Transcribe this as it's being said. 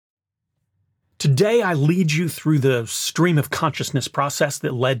Today, I lead you through the stream of consciousness process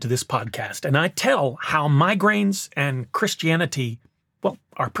that led to this podcast, and I tell how migraines and Christianity,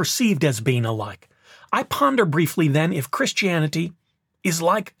 are perceived as being alike. I ponder briefly then if Christianity is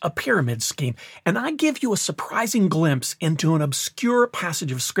like a pyramid scheme, and I give you a surprising glimpse into an obscure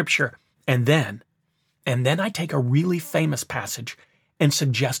passage of Scripture, and then I take a really famous passage and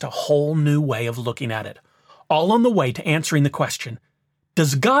suggest a whole new way of looking at it, all on the way to answering the question,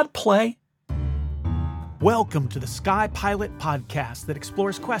 does God play? Welcome to the Sky Pilot podcast that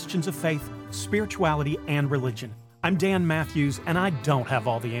explores questions of faith, spirituality, and religion. I'm Dan Matthews, and I don't have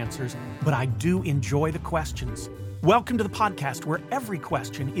all the answers, but I do enjoy the questions. Welcome to the podcast where every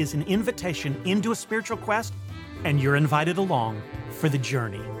question is an invitation into a spiritual quest, and you're invited along for the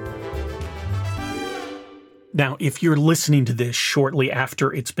journey. Now, if you're listening to this shortly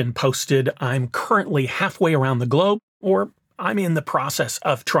after it's been posted, I'm currently halfway around the globe, or I'm in the process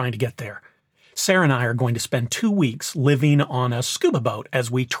of trying to get there. Sarah and I are going to spend 2 weeks living on a scuba boat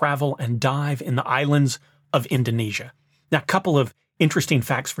as we travel and dive in the islands of Indonesia. Now, a couple of interesting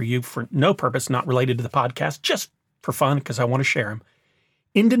facts for you for no purpose, not related to the podcast, just for fun because I want to share them.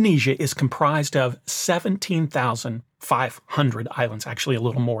 Indonesia is comprised of 17,500 islands, actually a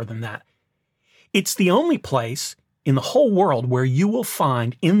little more than that. It's the only place in the whole world where you will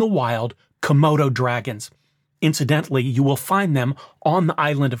find in the wild Komodo dragons. Incidentally, you will find them on the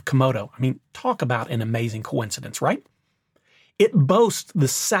island of Komodo. I mean, talk about an amazing coincidence, right? It boasts the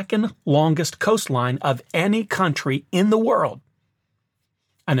second longest coastline of any country in the world.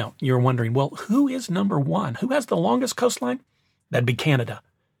 I know, you're wondering, well, who is number one? Who has the longest coastline? That'd be Canada.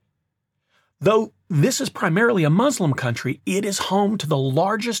 Though this is primarily a Muslim country, it is home to the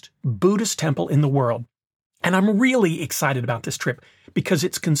largest Buddhist temple in the world. And I'm really excited about this trip because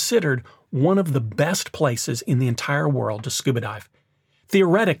it's considered one of the best places in the entire world to scuba dive.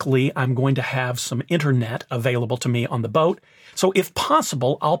 Theoretically, I'm going to have some internet available to me on the boat. So if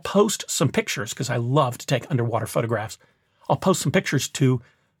possible, I'll post some pictures because I love to take underwater photographs. I'll post some pictures to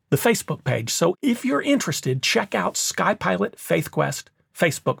the Facebook page. So if you're interested, check out Sky Pilot Faith Quest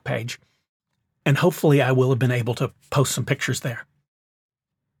Facebook page. And hopefully I will have been able to post some pictures there.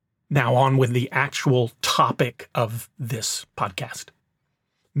 Now on with the actual topic of this podcast.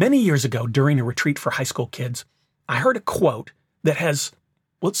 Many years ago, during a retreat for high school kids, I heard a quote that has,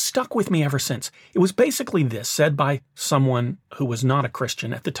 it's stuck with me ever since. It was basically this, said by someone who was not a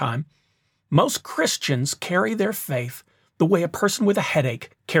Christian at the time. Most Christians carry their faith the way a person with a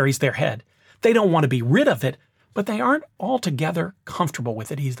headache carries their head. They don't want to be rid of it, but they aren't altogether comfortable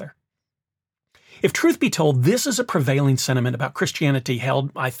with it either. If truth be told, this is a prevailing sentiment about Christianity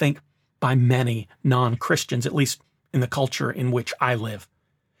held, I think, by many non-Christians, at least in the culture in which I live.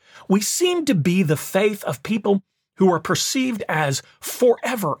 We seem to be the faith of people who are perceived as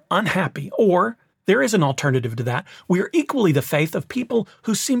forever unhappy, or there is an alternative to that. We are equally the faith of people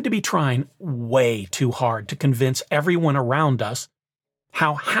who seem to be trying way too hard to convince everyone around us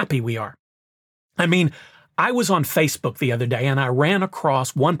how happy we are. I mean, I was on Facebook the other day and I ran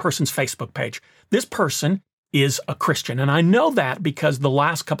across one person's Facebook page. This person is a Christian, and I know that because the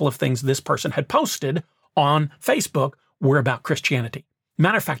last couple of things this person had posted on Facebook were about Christianity.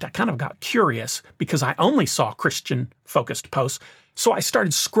 Matter of fact, I kind of got curious because I only saw Christian-focused posts, so I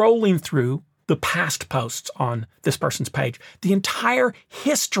started scrolling through the past posts on this person's page. The entire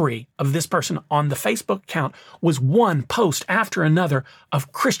history of this person on the Facebook account was one post after another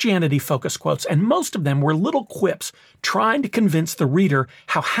of Christianity-focused quotes, and most of them were little quips trying to convince the reader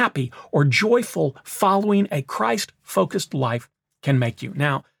how happy or joyful following a Christ-focused life can make you.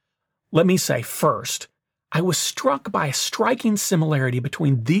 Now, let me say first, I was struck by a striking similarity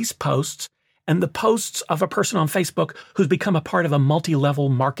between these posts and the posts of a person on Facebook who's become a part of a multi-level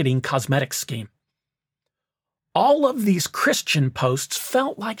marketing cosmetics scheme. All of these Christian posts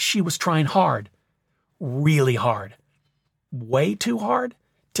felt like she was trying hard, really hard, way too hard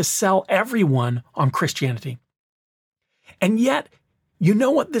to sell everyone on Christianity. And yet, you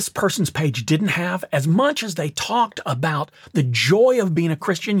know what this person's page didn't have? As much as they talked about the joy of being a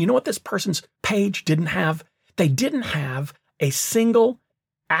Christian, you know what this person's page didn't have? They didn't have a single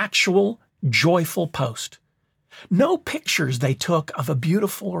actual joyful post. No pictures they took of a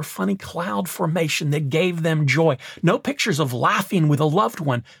beautiful or funny cloud formation that gave them joy. No pictures of laughing with a loved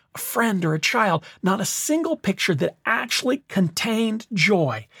one, a friend or a child. Not a single picture that actually contained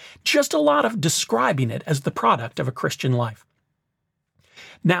joy. Just a lot of describing it as the product of a Christian life.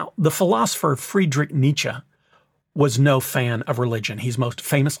 Now, the philosopher Friedrich Nietzsche was no fan of religion. He's most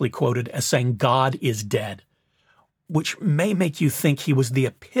famously quoted as saying, "God is dead," which may make you think he was the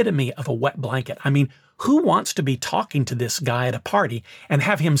epitome of a wet blanket. I mean, Who wants to be talking to this guy at a party and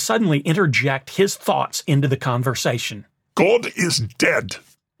have him suddenly interject his thoughts into the conversation? God is dead.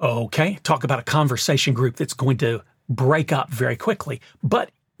 Okay, talk about a conversation group that's going to break up very quickly. But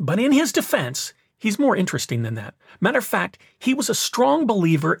in his defense, he's more interesting than that. Matter of fact, he was a strong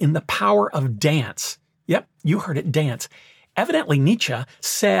believer in the power of dance. Yep, you heard it, dance. Evidently, Nietzsche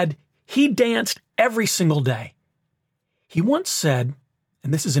said he danced every single day. He once said,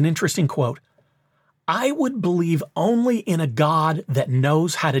 and this is an interesting quote, "I would believe only in a God that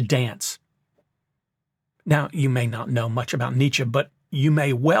knows how to dance." Now, you may not know much about Nietzsche, but you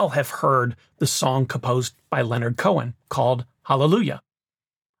may well have heard the song composed by Leonard Cohen called Hallelujah.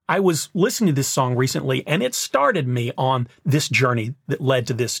 I was listening to this song recently, and it started me on this journey that led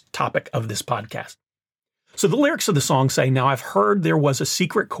to this topic of this podcast. So the lyrics of the song say, "Now I've heard there was a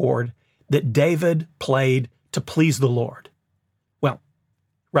secret chord that David played to please the Lord." Well,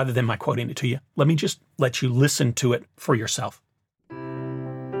 rather than my quoting it to you, let me just let you listen to it for yourself.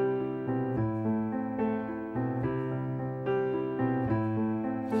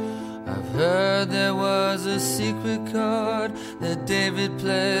 Heard there was a secret chord that David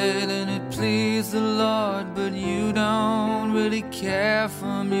played and it pleased the Lord, but you don't really care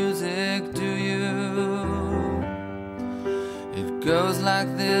for music, do you? It goes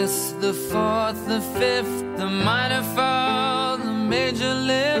like this: the fourth, the fifth, the minor fall, the major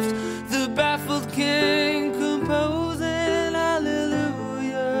lift, the baffled king composing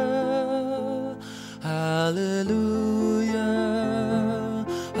hallelujah, hallelujah.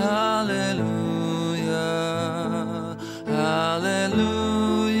 Hallelujah, hallelujah,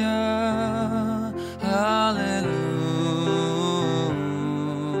 hallelujah.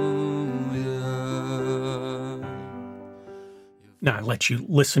 Now, I let you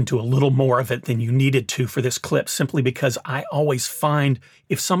listen to a little more of it than you needed to for this clip, simply because I always find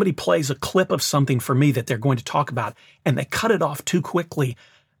if somebody plays a clip of something for me that they're going to talk about and they cut it off too quickly,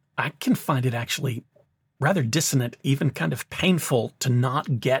 I can find it actually rather dissonant, even kind of painful to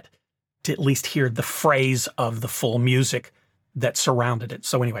not get to at least hear the phrase of the full music that surrounded it.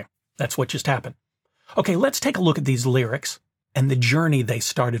 So anyway, that's what just happened. Okay, let's take a look at these lyrics and the journey they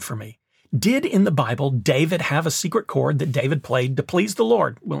started for me. Did in the Bible David have a secret chord that David played to please the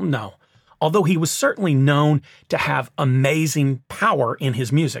Lord? Well, no. Although he was certainly known to have amazing power in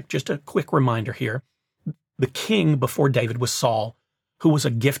his music. Just a quick reminder here. The king before David was Saul, who was a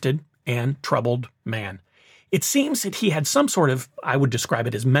gifted and troubled man. It seems that he had some sort of, I would describe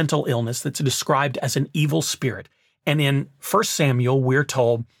it as mental illness that's described as an evil spirit. And in 1 Samuel, we're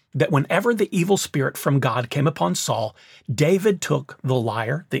told that whenever the evil spirit from God came upon Saul, David took the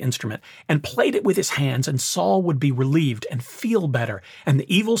lyre, the instrument, and played it with his hands, and Saul would be relieved and feel better, and the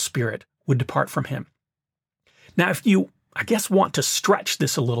evil spirit would depart from him. Now, if you want to stretch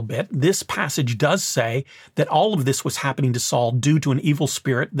this a little bit, this passage does say that all of this was happening to Saul due to an evil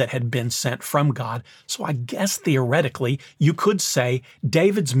spirit that had been sent from God. So I guess theoretically, you could say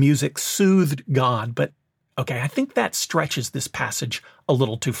David's music soothed God, but okay, I think that stretches this passage a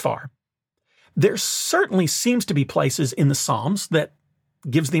little too far. There certainly seems to be places in the Psalms that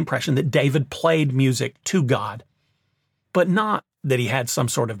gives the impression that David played music to God, but not that he had some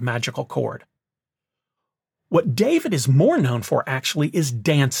sort of magical chord. What David is more known for, actually, is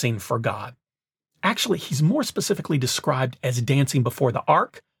dancing for God. Actually, he's more specifically described as dancing before the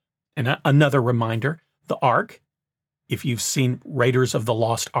ark. And another reminder, the ark, if you've seen Raiders of the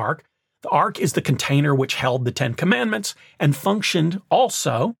Lost Ark, the ark is the container which held the Ten Commandments and functioned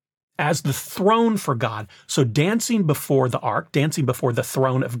also as the throne for God. So dancing before the ark, dancing before the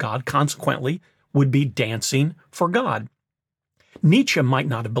throne of God, consequently, would be dancing for God. Nietzsche might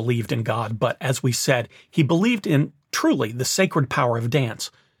not have believed in God, but as we said, he believed in truly the sacred power of dance.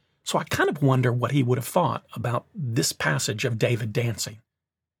 So I kind of wonder what he would have thought about this passage of David dancing.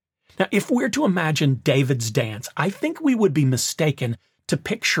 Now, if we're to imagine David's dance, I think we would be mistaken to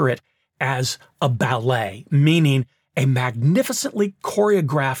picture it as a ballet, meaning a magnificently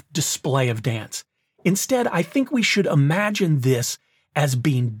choreographed display of dance. Instead, I think we should imagine this as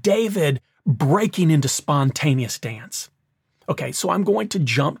being David breaking into spontaneous dance. Okay, so I'm going to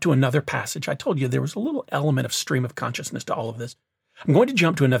jump to another passage. I told you there was a little element of stream of consciousness to all of this. I'm going to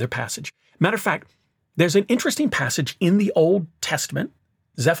jump to another passage. Matter of fact, there's an interesting passage in the Old Testament,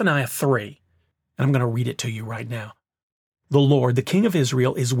 Zephaniah 3, and I'm going to read it to you right now. "The Lord, the King of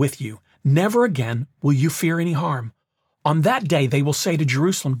Israel, is with you. Never again will you fear any harm. On that day they will say to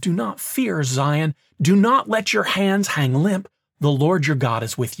Jerusalem, 'Do not fear, Zion. Do not let your hands hang limp. The Lord your God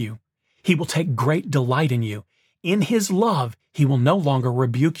is with you. He will take great delight in you. In his love, he will no longer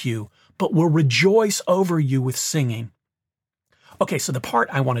rebuke you, but will rejoice over you with singing.'" Okay, so the part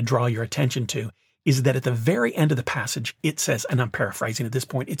I want to draw your attention to is that at the very end of the passage, it says, and I'm paraphrasing at this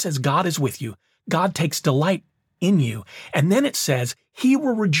point, it says, God is with you. God takes delight in you. And then it says, he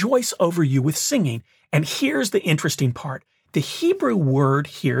will rejoice over you with singing. And here's the interesting part. The Hebrew word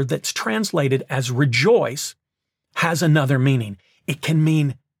here that's translated as rejoice has another meaning. It can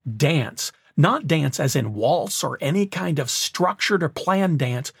mean dance, not dance as in waltz or any kind of structured or planned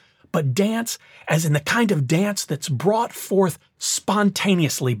dance, but dance as in the kind of dance that's brought forth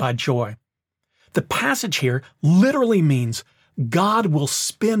spontaneously by joy. The passage here literally means God will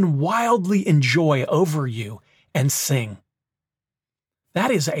spin wildly in joy over you and sing.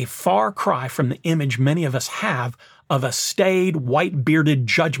 That is a far cry from the image many of us have of a staid, white-bearded,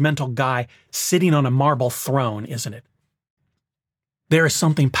 judgmental guy sitting on a marble throne, isn't it? There is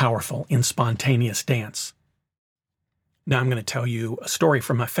something powerful in spontaneous dance. Now I'm going to tell you a story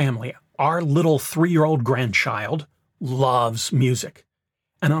from my family. Our little 3-year-old grandchild loves music.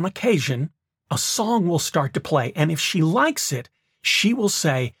 And on occasion, a song will start to play. And if she likes it, she will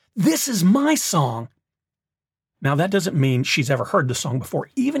say, "This is my song." Now that doesn't mean she's ever heard the song before.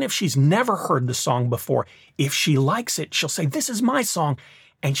 Even if she's never heard the song before, if she likes it, she'll say, "This is my song,"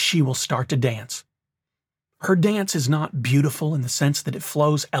 and she will start to dance. Her dance is not beautiful in the sense that it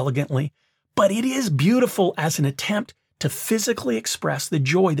flows elegantly, but it is beautiful as an attempt to physically express the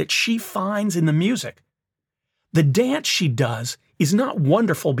joy that she finds in the music. The dance she does is not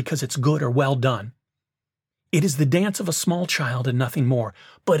wonderful because it's good or well done. It is the dance of a small child and nothing more,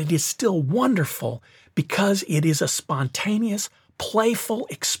 but it is still wonderful because it is a spontaneous, playful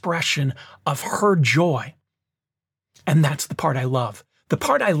expression of her joy. And that's the part I love. The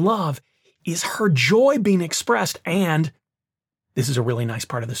part I love is her joy being expressed, and this is a really nice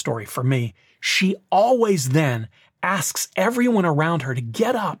part of the story for me. She always then asks everyone around her to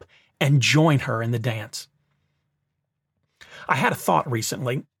get up and join her in the dance. I had a thought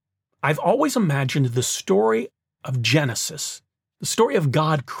recently. I've always imagined the story of Genesis, the story of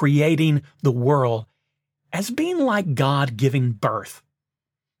God creating the world, as being like God giving birth.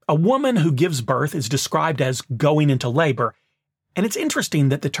 A woman who gives birth is described as going into labor, and it's interesting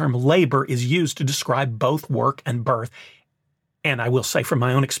that the term labor is used to describe both work and birth. And I will say from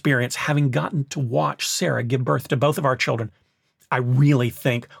my own experience, having gotten to watch Sarah give birth to both of our children, I really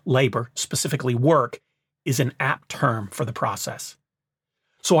think labor, specifically work, is an apt term for the process.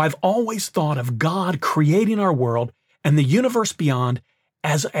 So I've always thought of God creating our world and the universe beyond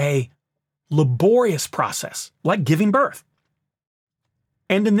as a laborious process, like giving birth.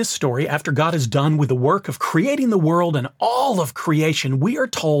 And in this story, after God is done with the work of creating the world and all of creation, we are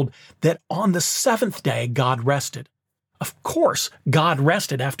told that on the seventh day, God rested. Of course, God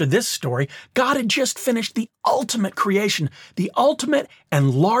rested after this story. God had just finished the ultimate creation. The ultimate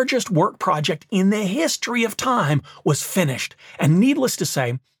and largest work project in the history of time was finished. And needless to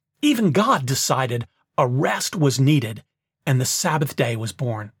say, even God decided a rest was needed, and the Sabbath day was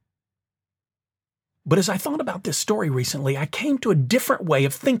born. But as I thought about this story recently, I came to a different way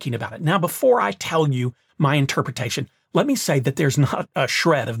of thinking about it. Now, before I tell you my interpretation, let me say that there's not a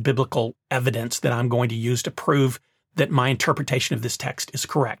shred of biblical evidence that I'm going to use to prove that my interpretation of this text is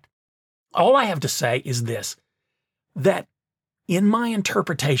correct. All I have to say is this, that in my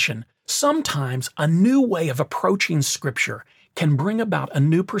interpretation, sometimes a new way of approaching Scripture can bring about a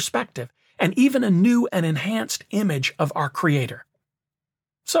new perspective and even a new and enhanced image of our Creator.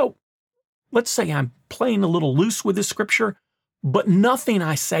 So, let's say I'm playing a little loose with the Scripture, but nothing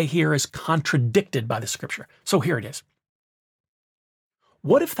I say here is contradicted by the Scripture. So here it is.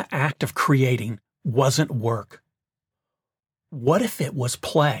 What if the act of creating wasn't work? What if it was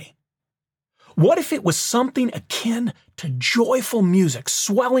play? What if it was something akin to joyful music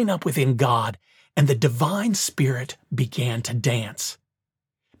swelling up within God and the divine spirit began to dance,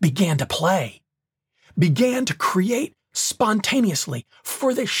 began to play, began to create spontaneously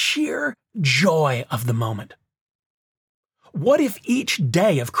for the sheer joy of the moment? What if each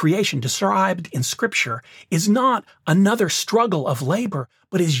day of creation described in Scripture is not another struggle of labor,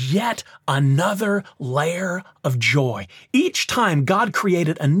 but is yet another layer of joy? Each time God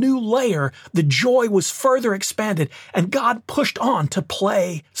created a new layer, the joy was further expanded, and God pushed on to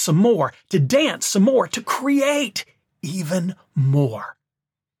play some more, to dance some more, to create even more.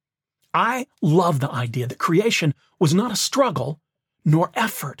 I love the idea that creation was not a struggle nor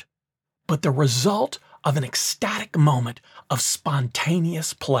effort, but the result of an ecstatic moment of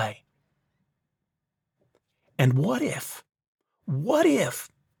spontaneous play. And what if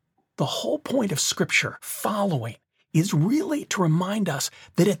the whole point of Scripture following is really to remind us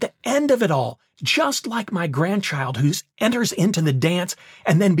that at the end of it all, just like my grandchild who enters into the dance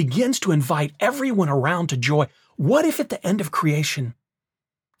and then begins to invite everyone around to joy, what if at the end of creation,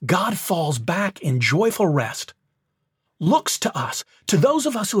 God falls back in joyful rest, looks to us, to those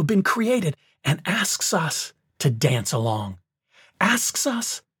of us who have been created, and asks us to dance along, asks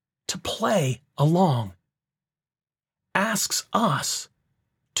us to play along, asks us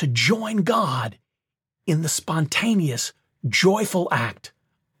to join God in the spontaneous, joyful act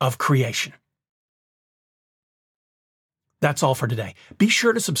of creation. That's all for today. Be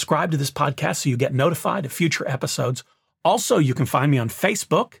sure to subscribe to this podcast so you get notified of future episodes. Also, you can find me on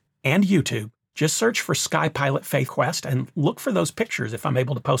Facebook and YouTube. Just search for Sky Pilot Faith Quest and look for those pictures if I'm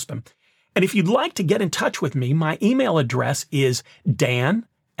able to post them. And if you'd like to get in touch with me, my email address is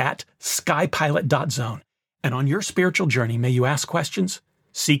dan@skypilot.zone. And on your spiritual journey, may you ask questions,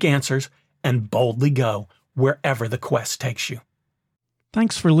 seek answers, and boldly go wherever the quest takes you.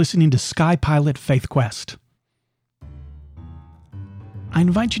 Thanks for listening to Sky Pilot Faith Quest. I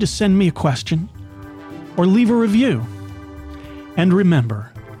invite you to send me a question or leave a review. And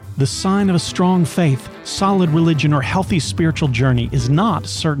remember, the sign of a strong faith, solid religion, or healthy spiritual journey is not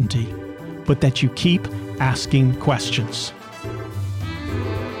certainty, but that you keep asking questions.